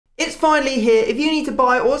finally here. If you need to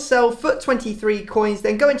buy or sell FUT23 coins,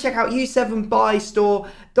 then go and check out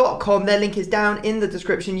u7buystore.com. Their link is down in the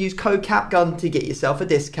description. Use code CAPGUN to get yourself a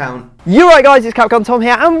discount. You right guys, it's CapGun Tom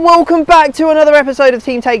here and welcome back to another episode of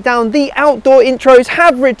Team Takedown. The outdoor intros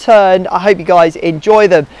have returned. I hope you guys enjoy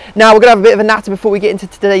them. Now we're going to have a bit of a natter before we get into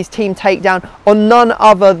today's Team Takedown on none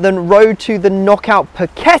other than Road to the Knockout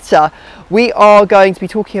Paqueta. We are going to be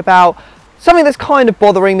talking about something that's kind of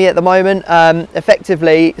bothering me at the moment.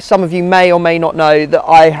 Effectively, some of you may or may not know that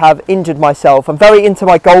I have injured myself. I'm very into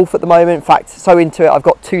my golf at the moment. In fact, so into it, I've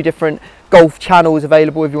got two different golf channels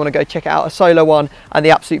available if you want to go check it out, a solo one and the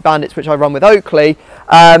Absolute Bandits, which I run with Oakley.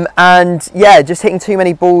 And yeah, just hitting too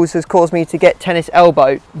many balls has caused me to get tennis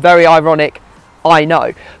elbow. Very ironic, I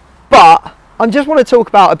know. But I just want to talk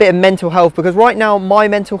about a bit of mental health, because right now my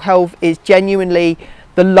mental health is genuinely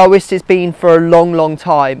the lowest it's been for a long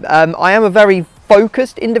time. I am a very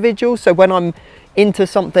focused individual, so when I'm into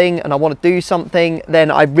something and I want to do something,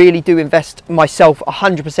 then I really do invest myself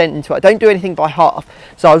 100% into it. I don't do anything by half.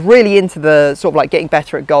 So I was really into the sort of like getting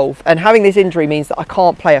better at golf, and having this injury means that I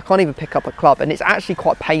can't play. I can't even pick up a club, and it's actually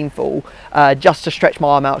quite painful just to stretch my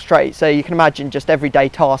arm out straight. So you can imagine just everyday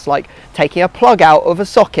tasks like taking a plug out of a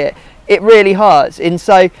socket, it really hurts. And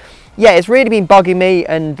so yeah, it's really been bugging me,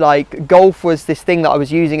 and like golf was this thing that I was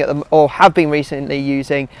using or have been recently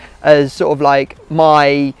using as sort of like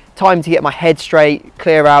my time to get my head straight,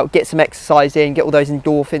 clear out, get some exercise in, get all those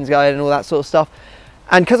endorphins going and all that sort of stuff.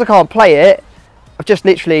 And because I can't play it, I've just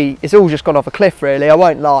literally, it's all just gone off a cliff really, I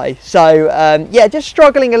won't lie. So yeah, just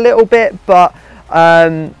struggling a little bit, but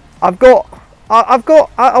I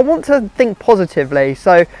want to think positively.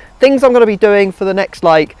 So things I'm going to be doing for the next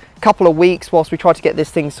like couple of weeks whilst we try to get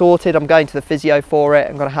this thing sorted. I'm going to the physio for it.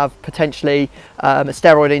 I'm going to have potentially a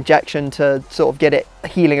steroid injection to sort of get it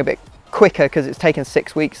healing a bit quicker, because it's taken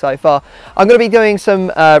 6 weeks so far. I'm going to be doing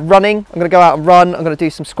some running. I'm going to go out and run. I'm going to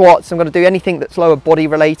do some squats. I'm going to do anything that's lower body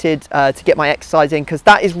related to get my exercise in, because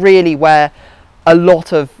that is really where a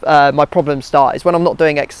lot of my problems start. Is when I'm not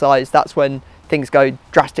doing exercise, that's when things go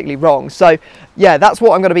drastically wrong. So yeah, that's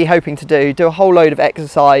what I'm going to be hoping to do a whole load of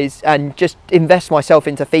exercise and just invest myself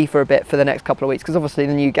into FIFA a bit for the next couple of weeks, because obviously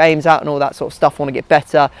the new game's out and all that sort of stuff. I want to get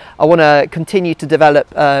better. I want to continue to develop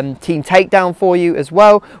Team Takedown for you as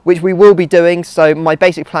well, which we will be doing. So my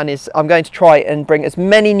basic plan is I'm going to try and bring as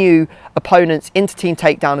many new opponents into Team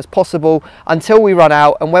Takedown as possible until we run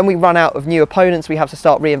out, and when we run out of new opponents we have to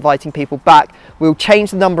start re-inviting people back. We'll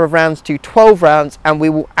change the number of rounds to 12 rounds, and we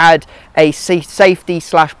will add a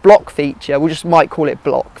safety/block feature. We just might call it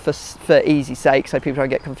block for easy sake, so people don't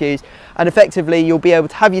get confused. And effectively you'll be able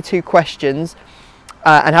to have your 2 questions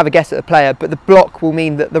and have a guess at the player, but the block will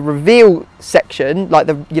mean that the reveal section, like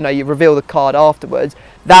you reveal the card afterwards,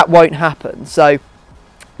 that won't happen. So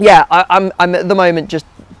yeah, I'm at the moment just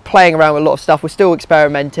playing around with a lot of stuff. We're still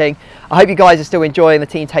experimenting. I hope you guys are still enjoying the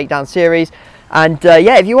Team Takedown series. And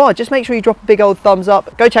yeah, if you are, just make sure you drop a big old thumbs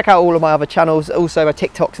up. Go check out all of my other channels, also my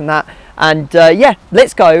TikToks and that. And yeah,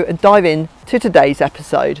 let's go and dive in to today's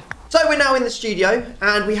episode. So we're now in the studio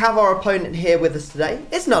and we have our opponent here with us today.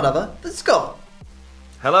 It's none other than Scott.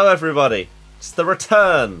 Hello everybody, it's the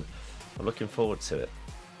return. I'm looking forward to it.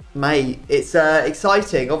 Mate, it's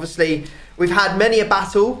exciting. Obviously, we've had many a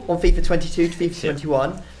battle on FIFA 22 to FIFA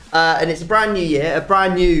 21. And it's a brand new year, a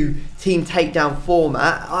brand new Team Takedown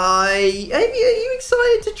format. Are you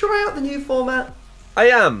excited to try out the new format? I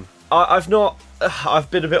am. I've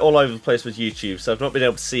been a bit all over the place with YouTube, so I've not been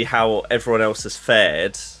able to see how everyone else has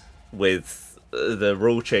fared with the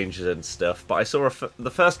rule changes and stuff. But I saw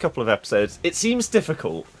the first couple of episodes. It seems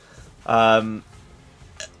difficult.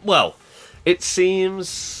 Well, it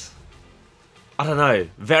seems, I don't know,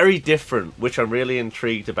 very different, which I'm really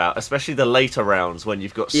intrigued about, especially the later rounds when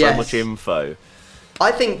you've got so much info.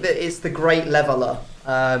 I think that it's the great leveler,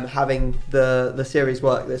 having the series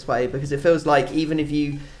work this way, because it feels like even if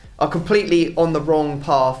you are completely on the wrong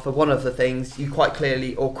path for one of the things, you quite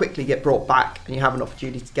clearly or quickly get brought back and you have an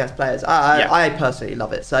opportunity to guess players. I personally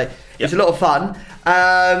love it, so it's a lot of fun.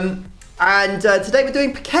 And today we're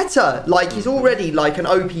doing Paqueta. Like, he's already like an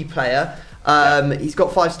OP player. He's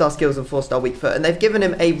got 5-star skills and 4-star weak foot, and they've given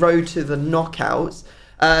him a road to the knockouts.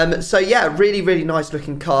 So yeah, really nice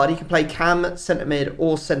looking card. He can play cam, centre mid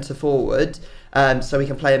or centre forward, so we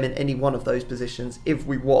can play him in any one of those positions if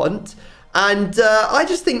we want. And I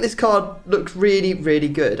just think this card looks really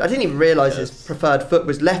good. I didn't even realise his preferred foot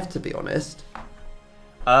was left, to be honest.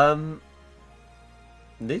 Neither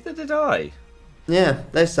did I. Yeah,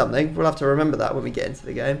 there's something. We'll have to remember that when we get into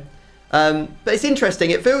the game. But it's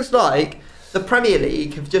interesting. It feels like the Premier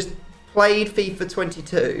League have just played FIFA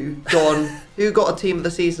 22, gone, who got a team of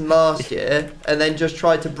the season last year, and then just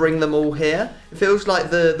tried to bring them all here. It feels like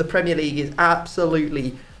the Premier League is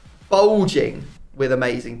absolutely bulging with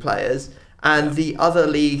amazing players, and the other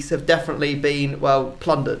leagues have definitely been, well,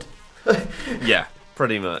 plundered. Yeah,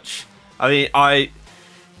 pretty much. I mean,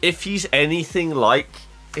 if he's anything like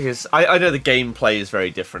his... I know the game plays very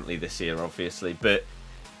differently this year, obviously, but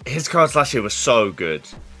his cards last year were so good.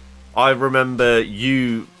 I remember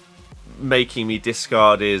you making me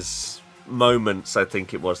discard his moments, I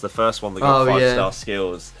think it was. The first one that got 5-star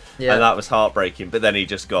skills. Yeah. And that was heartbreaking, but then he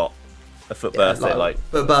just got a FUT birthday, like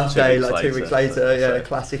 2 weeks later. So.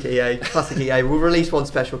 Classic EA. Classic EA. We'll release one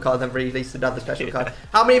special card, then release another special card.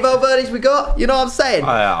 How many Valverdes we got? You know what I'm saying?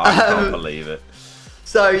 I can't believe it.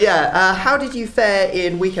 So, yeah, how did you fare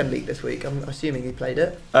in Weekend League this week? I'm assuming you played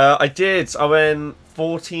it. I did. I went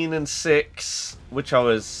 14-6, which I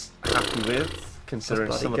was happy with,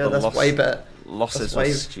 considering some of the losses were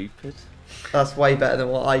stupid. That's way better than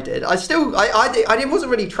what I did. I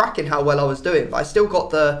wasn't really tracking how well I was doing, but I still got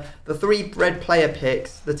the 3 red player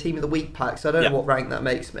picks, the team of the week pack, so I don't know what rank that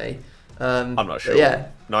makes me. I'm not sure. Yeah,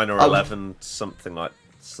 9 or 11, something like that.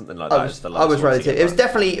 I was relative. It was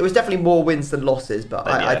definitely more wins than losses, but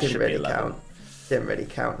I didn't really count. Didn't really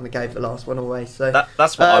count, and I gave the last one away. So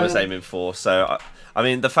that's what I was aiming for. So I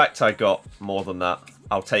mean, the fact I got more than that,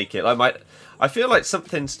 I'll take it. I feel like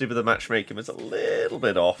something to do with the matchmaking was a little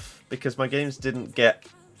bit off because my games didn't get...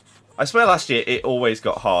 I swear last year it always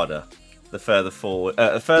got harder the further forward, through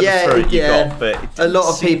it you got, but it a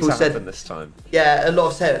lot of people said this time. Yeah, a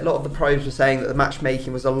lot of the pros were saying that the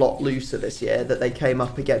matchmaking was a lot looser this year, that they came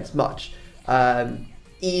up against much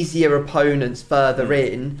easier opponents further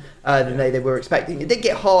in than they were expecting. It did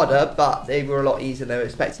get harder, but they were a lot easier than they were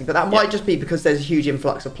expecting. But that might just be because there's a huge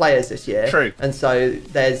influx of players this year. True. And so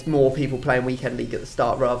there's more people playing Weekend League at the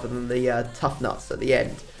start rather than the tough nuts at the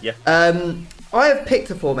end. Yeah. I have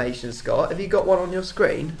picked a formation, Scott. Have you got one on your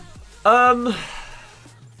screen? I'll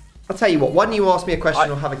tell you what, why don't you ask me a question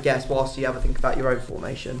or have a guess whilst you have a think about your own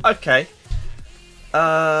formation? Okay.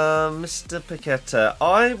 Mr. Paqueta,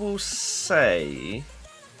 I will say...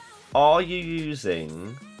 Are you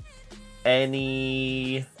using a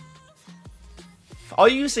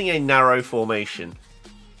narrow formation?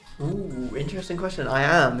 Ooh, interesting question. I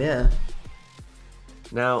am, yeah.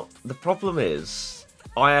 Now, the problem is,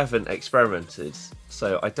 I haven't experimented,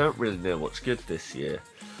 so I don't really know what's good this year.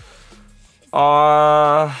 So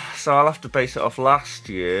I'll have to base it off last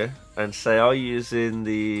year and say, are you using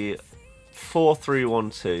the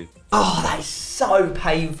 4-3-1-2? Oh, that is so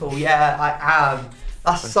painful. Yeah, I am.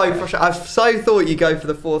 That's so frustrating. I've so thought you go for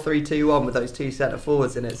the 4-3-2-1 with those 2 centre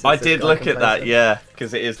forwards in it. I did look at that, yeah,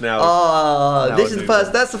 because it is now.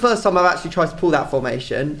 That's the first time I've actually tried to pull that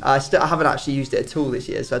formation. I haven't actually used it at all this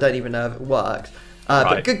year, so I don't even know if it works.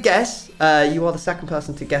 But good guess. You are the second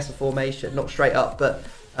person to guess a formation, not straight up, but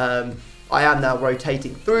I am now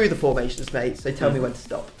rotating through the formations, mate. So tell me when to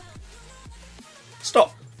stop.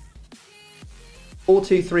 Stop.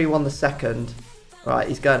 4-2-3-1 the second. Right,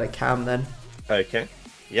 he's going to Cam then. Okay.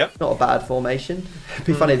 Yep. Not a bad formation. It'd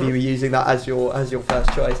be funny if you were using that as your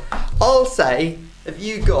first choice. I'll say, have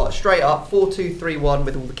you got straight up 4-2-3-1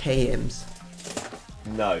 with all the KMs?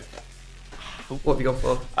 No. What have you gone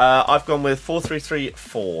for? I've gone with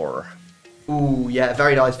 4-3-3-4. Ooh, yeah,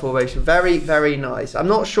 very nice formation. Very, very nice. I'm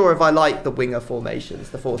not sure if I like the winger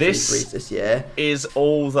formations, the 4-3-3s this year. Is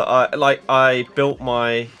all that I built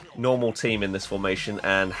my normal team in this formation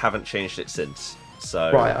and haven't changed it since.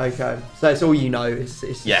 So right, okay. So it's all you know.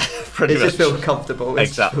 It's yeah, pretty much. It just feels comfortable.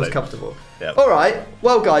 Exactly. It feels comfortable. Yep. All right.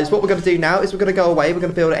 Well, guys, what we're going to do now is we're going to go away. We're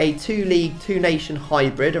going to build a 2-league, 2-nation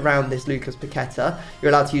hybrid around this Lucas Paqueta.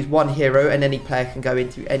 You're allowed to use one hero, and any player can go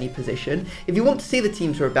into any position. If you want to see the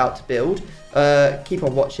teams we're about to build, keep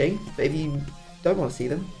on watching. But if you don't want to see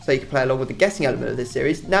them, so you can play along with the guessing element of this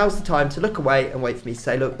series, now's the time to look away and wait for me to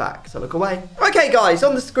say look back. So look away. Okay guys,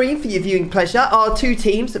 on the screen for your viewing pleasure are 2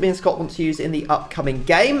 teams that me and Scott want to use in the upcoming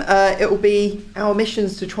game. It will be our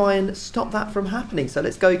missions to try and stop that from happening. So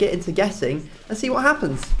let's go get into guessing and see what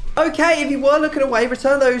happens. Okay, if you were looking away,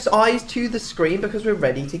 return those eyes to the screen because we're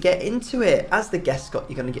ready to get into it. As the guest, Scott,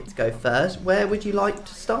 you're going to get to go first. Where would you like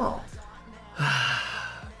to start?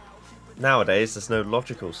 Nowadays, there's no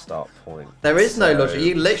logical start point. There is no logic.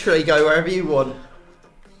 You literally go wherever you want.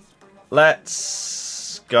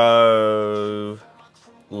 Let's go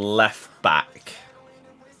left back.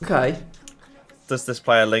 Okay. Does this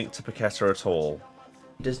player link to Paqueta at all?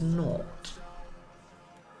 It does not.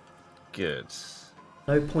 Good.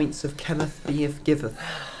 No points of Kenneth giveth.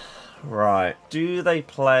 Right. Do they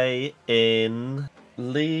play in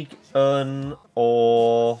League 1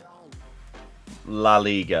 or La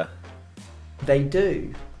Liga. They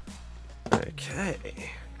do.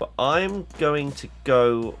 Okay. But I'm going to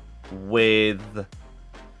go with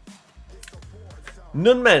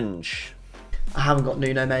Nunmenge. I haven't got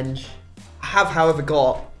Nuno Mendes. I have, however,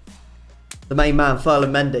 got the main man,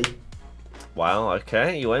 Ferland Mendy. Wow,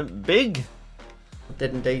 okay, you went big. I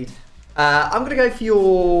did indeed. I'm going to go for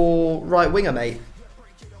your right winger, mate.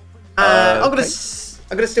 I'm going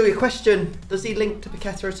to steal your question. Does he link to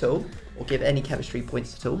Paqueta at all? Or give any chemistry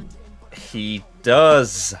points at all? He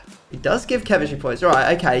does. He does give chemistry points. All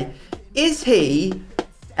right, okay. Is he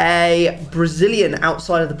a Brazilian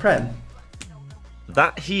outside of the Prem?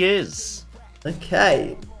 That he is.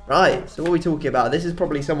 Okay, right. So what are we talking about? This is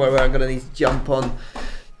probably somewhere where I'm going to need to jump on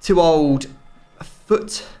to old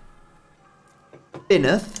Foot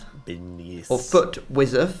Binneth. Or Foot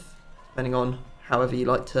Wizard, depending on however you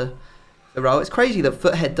like to roll. It's crazy that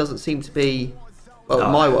Foothead doesn't seem to be, well,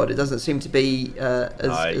 in my world, it doesn't seem to be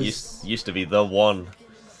used to be the one.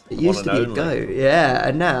 It used to be a go, yeah,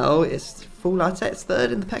 and now it's full. I'd say it's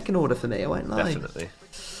third in the pecking order for me. I won't lie. Definitely.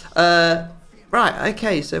 Right,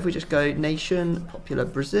 okay. So if we just go nation, popular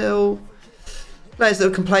Brazil, players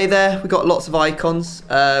that can play there. We've got lots of icons.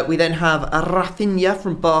 We then have Rafinha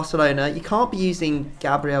from Barcelona. You can't be using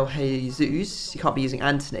Gabriel Jesus. You can't be using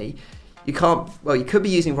Anthony. You can't. Well, you could be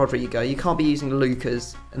using Rodrigo. You can't be using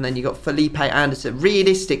Lucas. And then you got Felipe Anderson.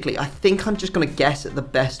 Realistically, I think I'm just going to guess at the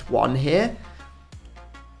best one here,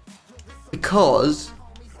 because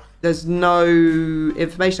there's no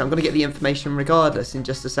information. I'm going to get the information regardless in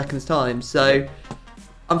just a second's time. So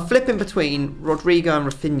I'm flipping between Rodrigo and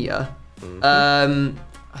Rafinha.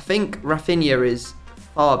 I think Rafinha is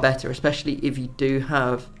far better, especially if you do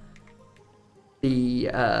have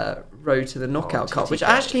the road to the knockout cup, which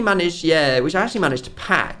I actually managed. Yeah, which I actually managed to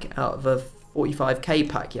pack out of a 45k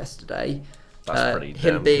pack yesterday. That's pretty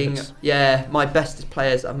him being good. My bestest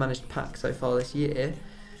players I've managed to pack so far this year.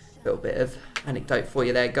 A little bit of anecdote for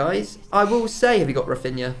you there, guys. I will say, have you got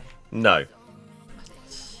Rafinha? No.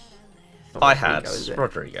 I had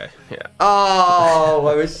Rodrigo, yeah. Oh,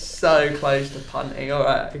 I was so close to punting. All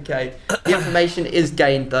right, okay. The information is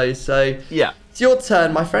gained, though, so yeah. It's your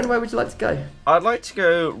turn, my friend. Where would you like to go? I'd like to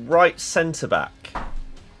go right centre-back.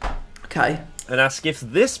 Okay. And ask if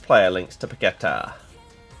this player links to Paqueta.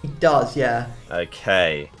 He does, yeah.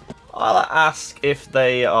 Okay. I'll ask if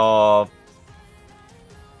they are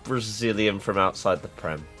Brazilian from outside the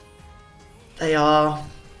Prem. They are.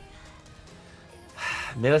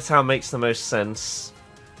 Militao makes the most sense,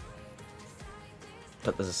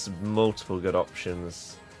 but there's multiple good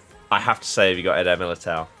options. I have to say, have you got Eder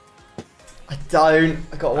Militao? I don't.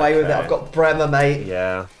 I got away with it. I've got Bremer, mate.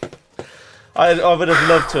 Yeah. I would have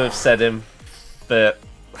loved to have said him, but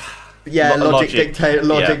yeah, logic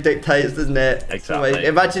dictates, doesn't it? Exactly.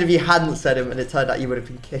 Imagine if you hadn't said him and it turned out you would have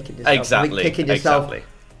been kicking yourself. Exactly. Kicking yourself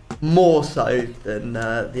more so than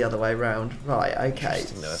the other way around. Right. Okay.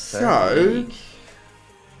 So.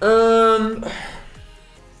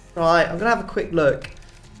 Right, I'm gonna have a quick look.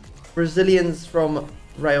 Brazilians from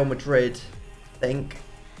Real Madrid, I think.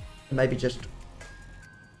 Maybe just.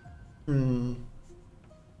 I'm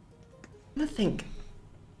gonna think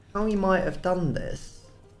how you might have done this.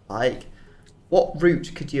 Like, what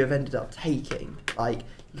route could you have ended up taking? Like,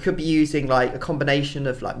 you could be using like a combination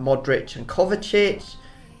of like Modric and Kovacic.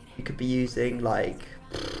 You could be using like,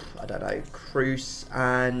 I don't know, Kroos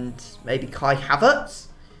and maybe Kai Havertz.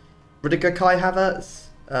 Rudiger, Kai Havertz.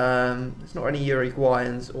 There's not any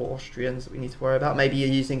Uruguayans or Austrians that we need to worry about. Maybe you're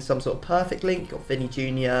using some sort of perfect link. You've got Vinny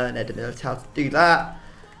Jr. and Eder Militao to do that.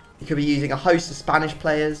 You could be using a host of Spanish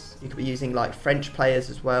players. You could be using like French players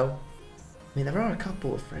as well. I mean, there are a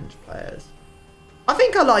couple of French players. I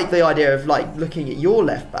think I like the idea of like looking at your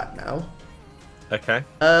left back now. Okay.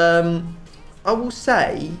 I will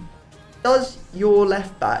say, does your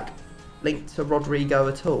left back link to Rodrigo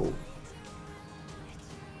at all?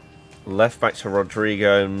 Left back to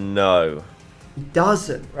Rodrigo, no. He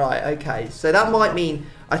doesn't. Right, okay. So that might mean,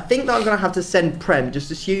 I think that I'm going to have to send Prem. Just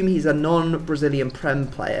assume he's a non-Brazilian Prem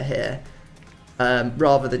player here.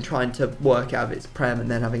 Rather than trying to work out if it's Prem and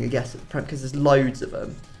then having a guess at the Prem, because there's loads of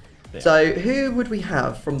them. Yeah. So who would we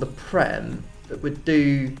have from the Prem that would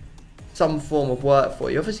do some form of work for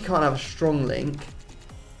you? Obviously can't have a strong link.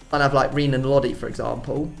 Can't have like Renan Lodi, for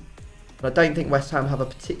example. But I don't think West Ham have a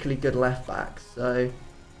particularly good left back, so...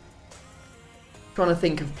 Trying to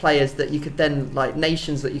think of players that you could then, like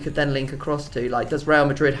nations that you could then link across to. Like, does Real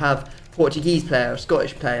Madrid have a Portuguese player, a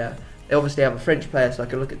Scottish player? They obviously have a French player, so I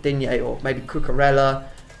could look at Digne or maybe Cucurella,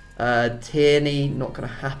 Tierney. Not going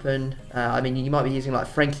to happen. I mean, you might be using like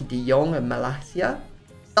Frankie de Jong and Malasia.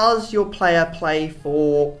 Does your player play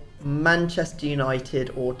for Manchester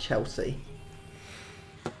United or Chelsea?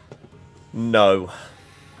 No.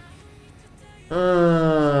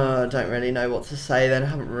 I don't really know what to say then. I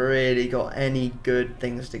haven't really got any good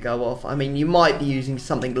things to go off. I mean, you might be using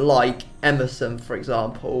something like Emerson, for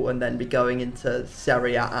example, and then be going into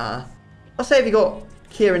Serie A. I'll say, have you got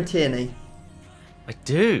Kieran Tierney? I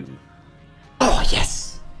do. Oh,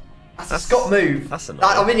 yes! That's a Scott move. That's annoying.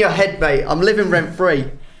 I'm in your head, mate. I'm living rent-free.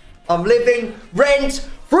 I'm living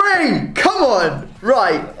rent-free! Come on!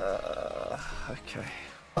 Right. Okay.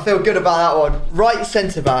 I feel good about that one. Right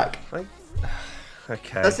centre-back.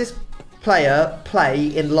 Okay. Does this player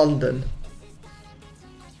play in London?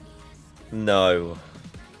 No.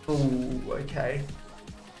 Ooh, okay.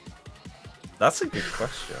 That's a good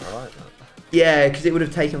question. I like that. Yeah, because it would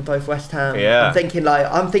have taken both West Ham. Yeah. I'm thinking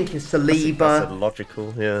Saliba. That's a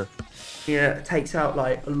logical, yeah. Yeah, it takes out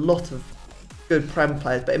like a lot of good Prem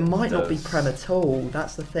players, but it might not be Prem at all.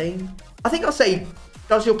 That's the thing. I think I'll say,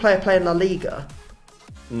 does your player play in La Liga?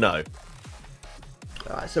 No.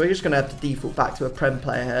 Alright, so we're just going to have to default back to a Prem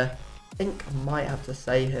player here. I think I might have to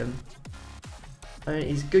say him. I mean,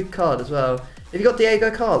 he's a good card as well. Have you got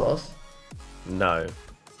Diego Carlos? No.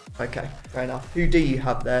 Okay, fair enough. Who do you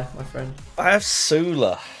have there, my friend? I have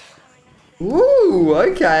Sula. Ooh,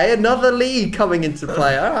 okay. Another league coming into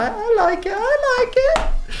play. Alright, I like it. I like it.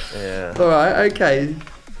 Yeah. Alright, okay.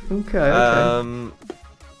 Okay.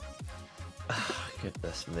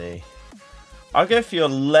 Goodness me. I'll go for your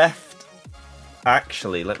left.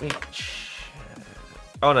 Actually, let me check.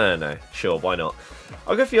 Oh, no. Sure, why not?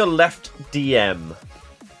 I'll go for your left DM.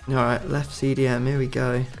 Alright, left CDM. Here we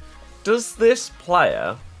go. Does this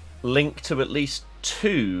player link to at least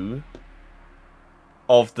 2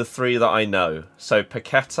 of the 3 that I know? So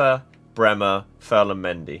Paqueta, Bremer, Ferland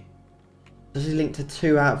Mendy. Does he link to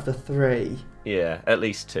 2 out of the 3? Yeah, at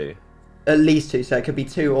least 2. At least 2, so it could be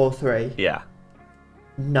 2 or 3. Yeah.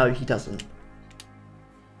 No, he doesn't.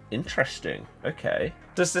 Interesting. Okay.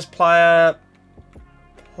 Does this player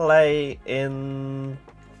play in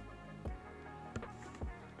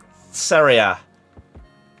Serie A?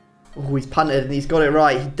 Oh, he's punted and he's got it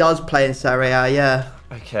right. He does play in Serie A, yeah.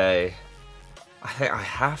 Okay. I think I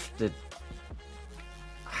have to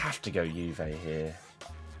go Juve here.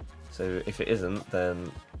 So if it isn't,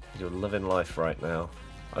 then you're living life right now.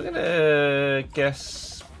 I'm gonna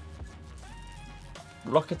guess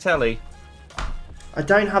Locatelli. I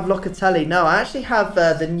don't have Locatelli. No, I actually have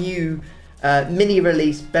the new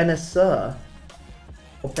mini-release Benacer.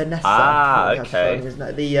 Or Benessa. Ah, okay.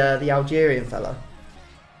 The Algerian fella.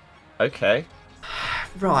 Okay.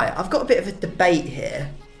 Right, I've got a bit of a debate here.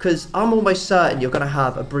 Because I'm almost certain you're going to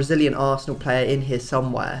have a Brazilian Arsenal player in here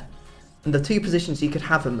somewhere. And the 2 positions you could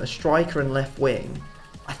have him are striker and left wing.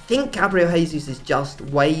 I think Gabriel Jesus is just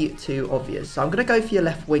way too obvious. So I'm going to go for your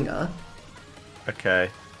left winger. Okay.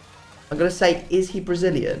 I'm going to say, is he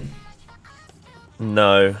Brazilian?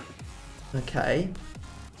 No. Okay.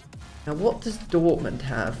 Now, what does Dortmund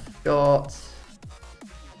have? Got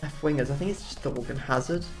left wingers. I think it's just Thorgan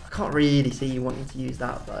Hazard. I can't really see you wanting to use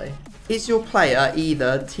that, though. Is your player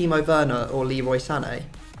either Timo Werner or Leroy Sané?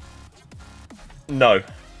 No.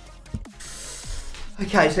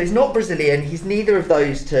 Okay, so he's not Brazilian. He's neither of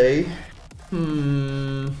those 2.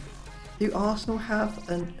 Do Arsenal have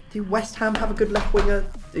and do West Ham have a good left winger?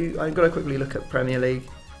 I've got to quickly look at Premier League.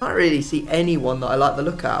 I can't really see anyone that I like the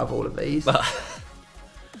look out of all of these. But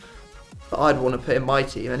I'd want to put in my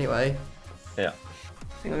team anyway. Yeah.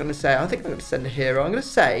 I think I'm going to send a hero. I'm going to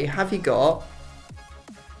say, have you got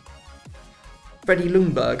Freddie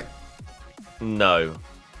Ljungberg? No.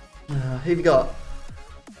 Who have you got?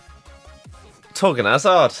 Torgan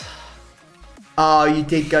Hazard. Oh, you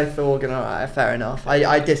did go for Organ. All right, fair enough.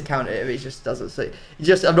 I discounted it. It just doesn't suit.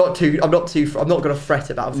 I'm not going to fret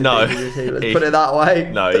about it. No, Let's put it that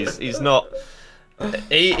way. No, he's not.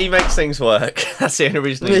 He makes things work. That's the only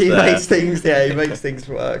reason he's there. Makes things. Yeah, he makes things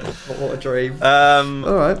work. What a dream.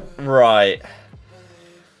 All right. Right.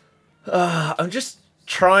 I'm just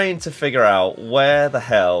trying to figure out where the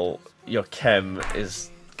hell your chem is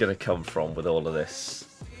gonna come from with all of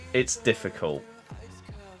this. It's difficult.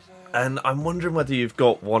 And I'm wondering whether you've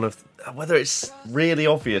got whether it's really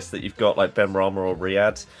obvious that you've got like Ben Rama or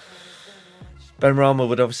Riyadh. Ben Rama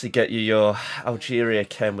would obviously get you your Algeria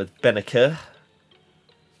chem with Benacer.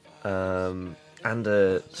 And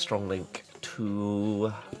a strong link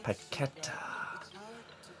to Paqueta.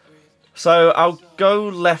 So I'll go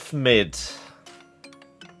left mid.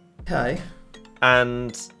 Okay.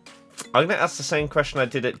 And I'm going to ask the same question I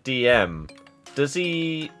did at DM. Does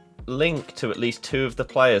he link to at least 2 of the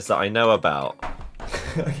players that I know about?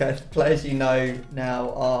 Okay, the players you know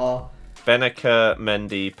now are Beneker,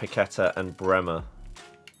 Mendy, Paqueta, and Bremer.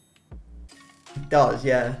 It does,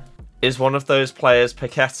 yeah. Is one of those players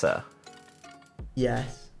Paqueta?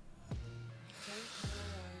 Yes.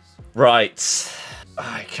 Right.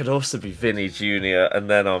 I could also be Vinny Jr. and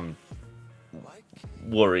then I'm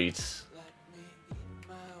worried.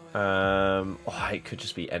 It could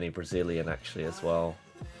just be any Brazilian actually as well.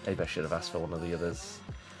 Maybe I should have asked for one of the others.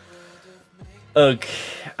 Ugh.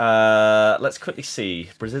 Let's quickly see.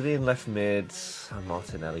 Brazilian left mid. Oh,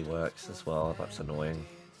 Martinelli works as well. That's annoying.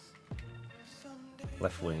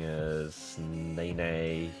 Left wingers.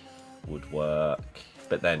 Nene would work.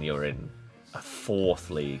 But then you're in a 4th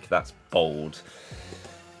league. That's bold.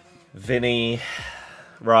 Vinny.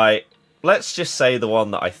 Right. Let's just say the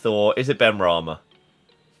one that I thought. Is it Ben Rama?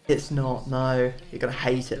 It's not, no. You're going to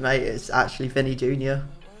hate it, mate. It's actually Vinny Jr.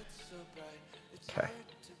 Okay.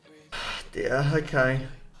 Dear, okay.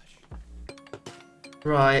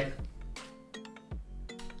 Right.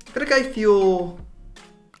 I'm going to go for your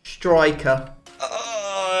striker.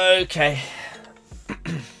 Okay.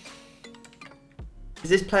 Is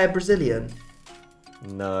this player Brazilian?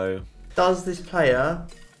 No. Does this player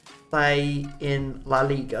play in La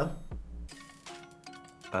Liga?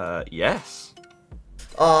 Yes.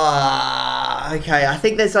 Okay. I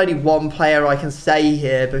think there's only one player I can say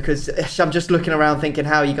here because I'm just looking around thinking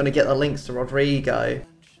how are you going to get the links to Rodrigo?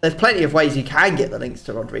 There's plenty of ways you can get the links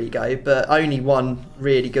to Rodrigo, but only one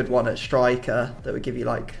really good one at striker that would give you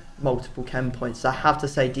like multiple chem points. So I have to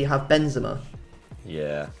say, do you have Benzema?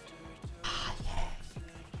 Yeah.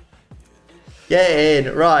 Get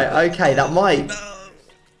in. Right, okay, that might...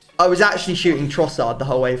 I was actually shooting Trossard the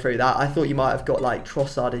whole way through that. I thought you might have got like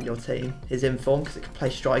Trossard in your team, his inform, because it can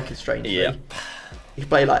play striker strangely. Yep. He can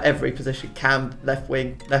play like every position, cam, left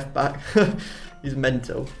wing, left back. He's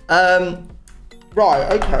mental.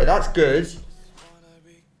 Right, okay, that's good.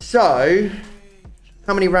 So,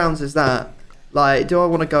 how many rounds is that? Like, do I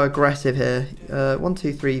want to go aggressive here? 1,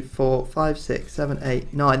 2, 3, 4, 5, 6, 7,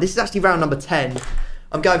 8, 9. This is actually round number 10.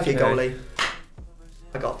 I'm going for your goalie.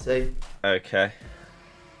 I got to. Okay.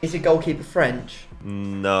 Is your goalkeeper French?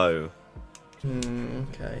 No.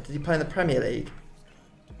 Okay. Does he play in the Premier League?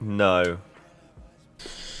 No.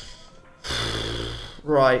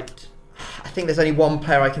 Right. I think there's only one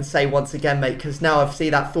player I can say once again, mate, because now I've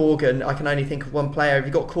seen that Thorgan, I can only think of one player. Have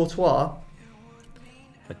you got Courtois?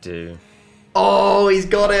 I do. Oh, he's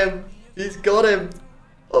got him. He's got him.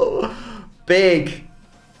 Oh, big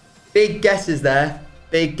guesses there.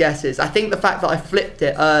 Big guesses. I think the fact that I flipped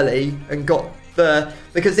it early and got the...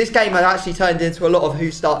 Because this game had actually turned into a lot of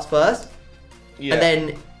who starts first. Yeah. And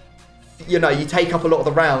then, you know, you take up a lot of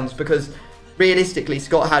the rounds because realistically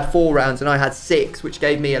Scott had 4 rounds and I had 6, which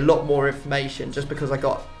gave me a lot more information just because I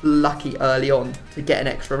got lucky early on to get an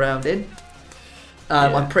extra round in.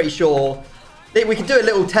 I'm pretty sure... We could do a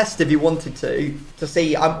little test if you wanted to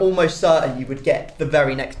see. I'm almost certain you would get the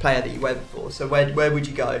very next player that you went for. So where would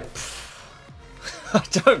you go? I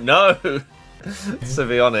don't know, to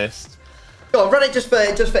be honest. Go on, run it just for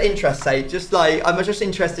interest's sake. Just like I'm just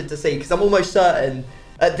interested to see because I'm almost certain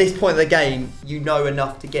at this point of the game you know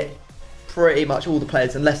enough to get pretty much all the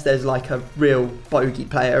players unless there's like a real bogey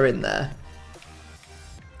player in there.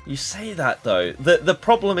 You say that though. The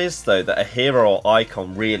problem is though that a hero or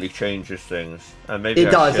icon really changes things, and maybe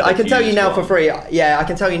it does. I can tell you now one. for free. Yeah, I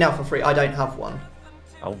can tell you now for free. I don't have one.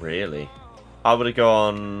 Oh really? I would have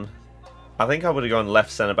gone. I think I would have gone left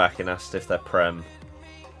centre back and asked if they're Prem.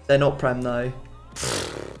 They're not Prem though.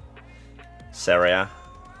 Serie A.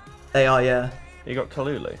 They are, yeah. You got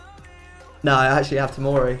Kalulu. No, I actually have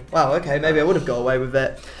Tamori. Wow, okay, maybe I would have got away with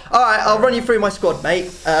it. All right, I'll run you through my squad,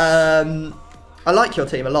 mate. I like your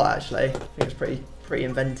team a lot, actually. I think it's pretty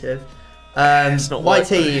inventive. It's not my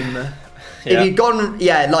team. Yeah. If you'd gone,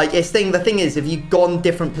 the thing is, if you'd gone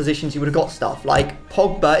different positions, you would have got stuff. Like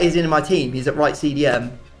Pogba is in my team. He's at right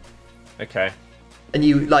CDM. Okay. And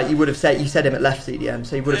you would have said him at left CDM,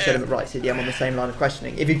 so you would have said him at right CDM on the same line of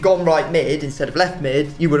questioning. If you'd gone right mid instead of left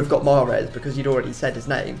mid, you would have got Mahrez because you'd already said his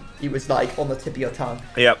name. He was like on the tip of your tongue.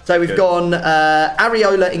 Yep. So we've gone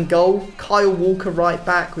Areola in goal, Kyle Walker right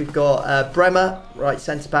back. We've got Bremer right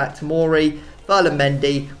centre back, Tamori, Ferland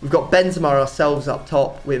Mendy. We've got Benzema ourselves up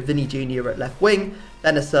top with Vinny Jr. at left wing,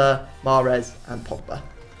 Benacer, Mahrez, and Pogba.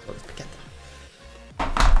 So it's Paqueta.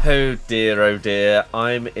 Oh dear,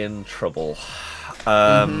 I'm in trouble.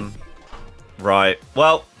 Right.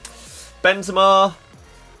 Well, Benzema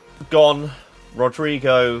gone.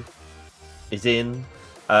 Rodrigo is in,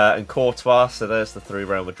 and Courtois. So there's the 3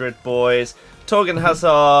 Real Madrid boys. Torgan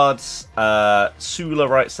Hazard, Sula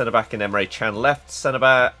right centre back, and Emre Can left centre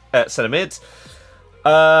back, centre mid.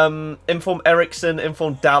 Inform Ericsson,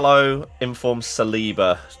 inform Dallo, inform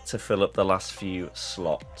Saliba to fill up the last few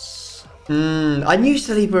slots. I knew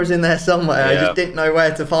Saliba was in there somewhere. Yeah. I just didn't know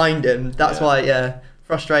where to find him. That's why, yeah,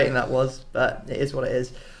 frustrating that was. But it is what it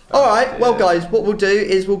is. All right, well, guys, what we'll do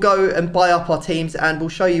is we'll go and buy up our teams and we'll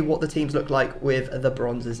show you what the teams look like with the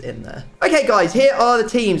bronzes in there. Okay, guys, here are the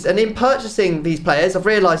teams. And in purchasing these players, I've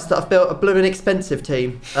realised that I've built a blooming expensive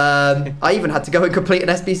team. I even had to go and complete an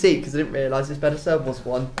SBC because I didn't realise this better serve was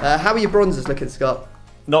one. How are your bronzes looking, Scott?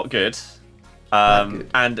 Not good.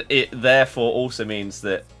 And it therefore also means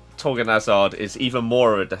that Torgan Hazard is even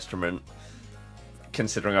more of a detriment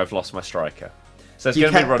considering I've lost my striker. So it's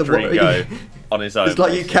going to be Rodrigo on his own. It's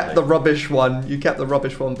like you kept the rubbish one. You kept the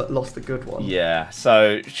rubbish one, but lost the good one. Yeah.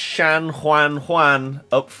 So Shan Juan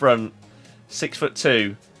up front,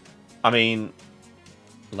 6'2". I mean,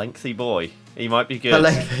 lengthy boy. He might be good.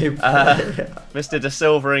 Mr. De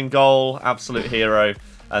Silva in goal, absolute hero,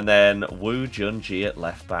 and then Woo Junji at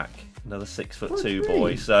left back, another 6'2"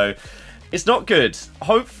 boy. So it's not good.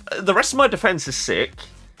 The rest of my defense is sick.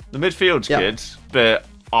 The midfield's good, but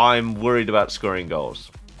I'm worried about scoring goals.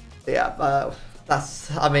 Yeah,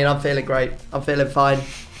 I mean, I'm feeling great. I'm feeling fine.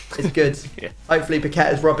 It's good. Hopefully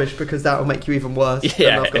Paqueta's rubbish because that will make you even worse.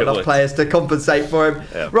 Yeah, and I've got enough players to compensate for him.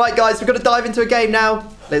 Yeah. Right, guys, we're going to dive into a game now.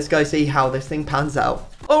 Let's go see how this thing pans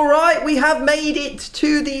out. All right, we have made it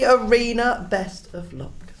to the arena. Best of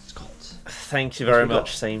luck, Scott. Thank you very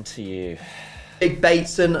much. Same to you. Big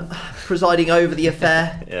Bateson presiding over the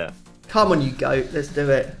affair. Yeah. Come on, you goat. Let's do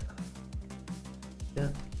it. Yeah.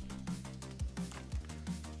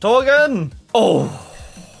 Torgan! Oh!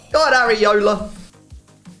 God, Areola.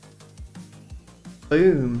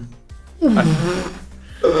 Boom.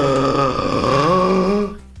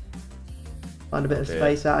 Find a bit of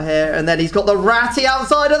space out here. And then he's got the Ratty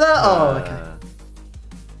outside of that. Oh, okay.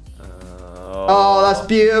 Oh, that's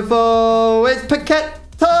beautiful. It's Paqueta.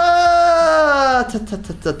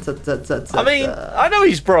 I mean, I know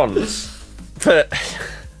he's bronze, but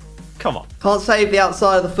come on. Can't save the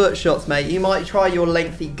outside of the foot shots, mate. You might try your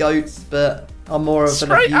lengthy goats, but I'm more of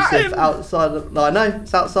an abusive outside of... No, I know.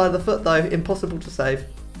 It's outside of the foot, though. Impossible to save.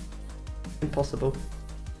 Impossible.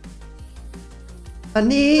 I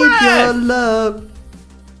need your love.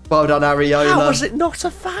 Well done, Areola. How was it not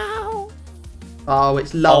a foul? Oh,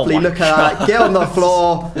 it's lovely. Look at that. Get on the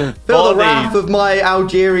floor. Feel the wrath of my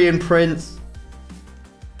Algerian prince.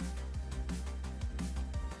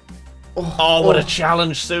 Oh, what a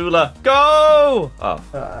challenge, Sula. Go! Oh.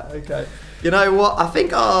 Okay. You know what? I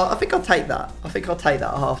think I'll take that. I think I'll take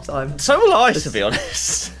that at half time. So will I, to be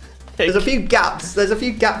honest. There's a few gaps. There's a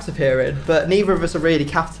few gaps appearing, but neither of us are really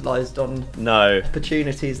capitalised on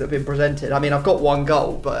opportunities that have been presented. I mean, I've got one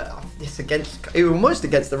goal, but it's almost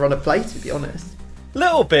against the run of play, to be honest.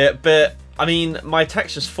 Little bit, but I mean, my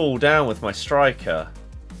attacks just fall down with my striker.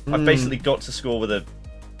 I've basically got to score with a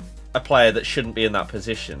player that shouldn't be in that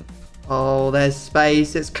position. Oh, there's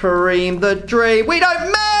space. It's Kareem the Dream. We don't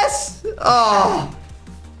miss! Oh,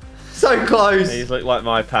 so close. These look like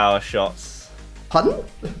my power shots. Pardon?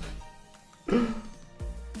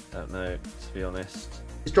 Don't know, to be honest.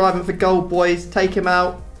 He's driving for goal, boys. Take him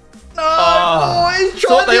out. No, boys.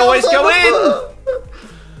 Thought they always go in.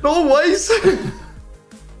 Always.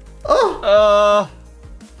 No.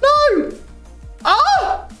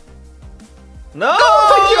 No. Oh,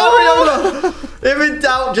 thank you, Areola. If in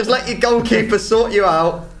doubt, just let your goalkeeper sort you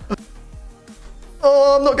out.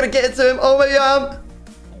 Oh, I'm not going to get it to him. Oh, maybe I am.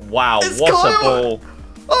 Wow, what a ball.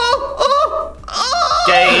 Oh.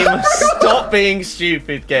 Game, stop being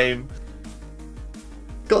stupid, game.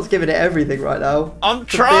 Scott's giving it everything right now. I'm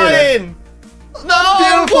trying. No,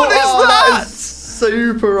 beautiful. What is that? That is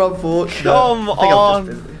super unfortunate. Come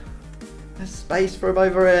on. There's space for him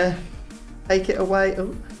over here. Take it away.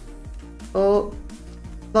 Oh,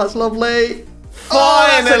 that's lovely. Finally.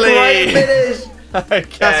 Oh, that's a great finish.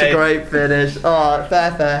 Okay. That's a great finish. Oh,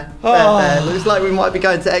 fair. Looks like we might be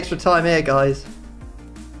going to extra time here, guys.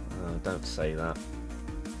 Oh, don't say that.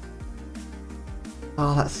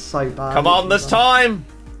 Oh, that's so bad. Come on, there's time.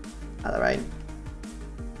 At the rain.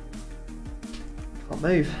 Can't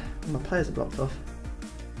move. My players are blocked off.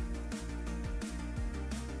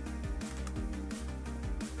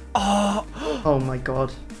 Oh my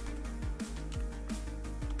god.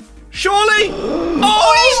 Surely!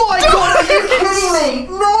 Oh my god, are you kidding me?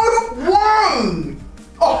 No way!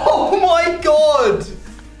 Oh my god!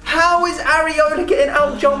 How is Areola getting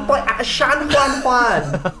outjumped by Shan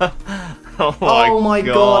Juan? Oh my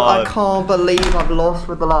god, I can't believe I've lost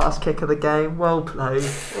with the last kick of the game. Well played.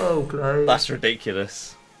 Well played. That's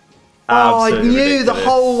ridiculous. Oh, I Absolutely knew the ridiculous.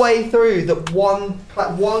 whole way through that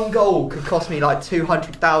one goal could cost me like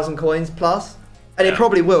 200,000 coins plus. And it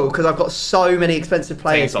probably will, because I've got so many expensive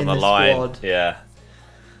players Things on in the the line. squad. Yeah.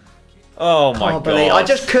 Oh my Can't believe, god. I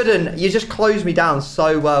just couldn't. You just closed me down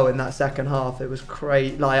so well in that second half. It was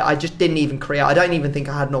crazy. Like, I just didn't even create. I don't even think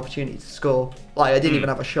I had an opportunity to score. Like, I didn't even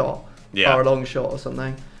have a shot. Yeah. Or a long shot or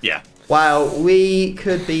something. Yeah. Wow, we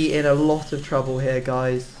could be in a lot of trouble here,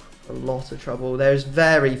 guys. A lot of trouble. There's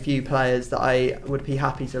very few players that I would be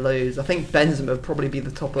happy to lose. I think Benzema would probably be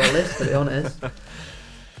the top of the list, to be honest.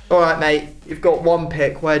 All right, mate. You've got one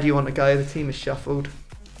pick. Where do you want to go? The team is shuffled.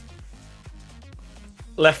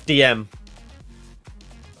 Left DM.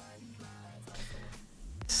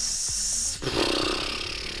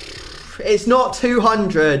 It's not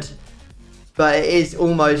 200, but it is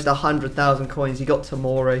almost 100,000 coins. You got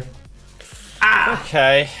Tamori.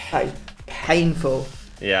 Okay. That is painful.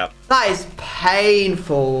 Yeah. That is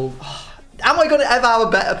painful. Am I going to ever have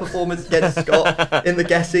a better performance against Scott in the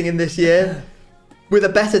guessing in this year? With a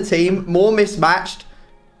better team, more mismatched,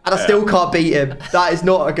 and I still can't beat him. That is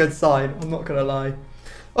not a good sign. I'm not going to lie.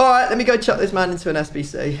 All right, let me go chuck this man into an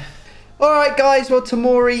SBC. All right, guys. Well,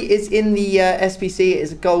 Tamori is in the SBC. It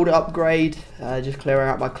is a gold upgrade. Just clearing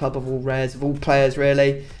out my club of all rares, of all players,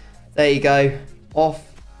 really. There you go. Off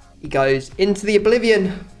he goes into the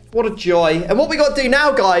oblivion. What a joy. And what we got to do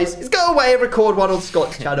now, guys, is go away and record one on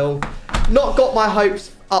Scott's channel. Not got my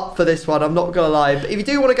hopes up for this one, I'm not going to lie. But if you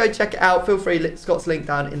do want to go check it out, feel free, Scott's link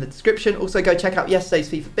down in the description. Also, go check out yesterday's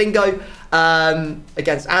FIFA Bingo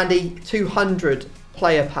against Andy. 200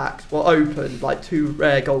 player packs were opened, like 2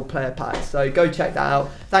 rare gold player packs. So go check that out.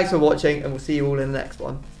 Thanks for watching, and we'll see you all in the next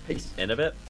one. Peace. In a bit.